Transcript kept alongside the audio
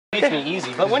beats me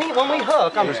easy, but when we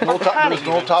hook, there's no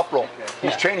top roll.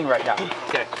 He's training right now.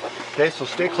 Okay. Okay, so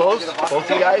stay close, both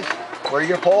of you guys. Where's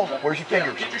your pole? Where's your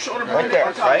fingers? Right there,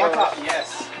 right?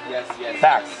 Yes.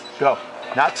 Back, go.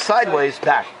 Not sideways,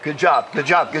 back. Good job, good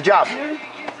job, good job.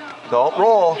 Don't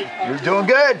roll. You're doing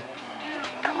good.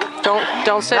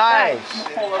 Don't sit back. Nice.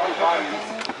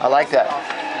 I like that.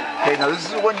 Okay, now this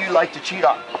is the one you like to cheat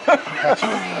on.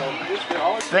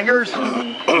 Fingers,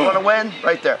 you want to win?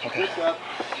 Right there. Okay.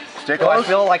 Stay Do I close.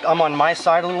 feel like I'm on my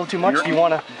side a little too much? Do you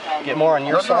want to get more on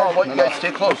your side? No, I want you guys to stay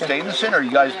close. Stay in the center.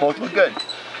 You guys both look good.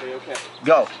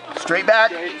 Go. Straight back,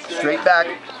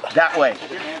 that way.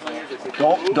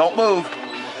 Don't move.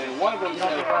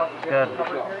 Good.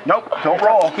 Nope, don't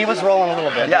roll. He was rolling a little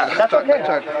bit. Yeah. That's okay.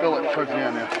 Feel it towards the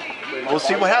end, yeah. Well,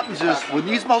 see what happens is when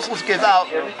these muscles give out,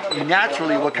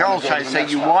 naturally, what Carol's trying to say,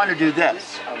 you want to do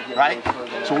this, right?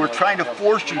 So we're trying to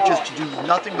force you just to do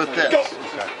nothing but this.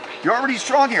 You're already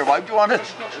strong here. Why do you want to?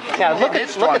 Yeah, look at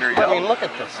stronger, I mean, look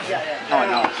at this. Oh, I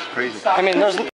know, it's crazy. I mean, there's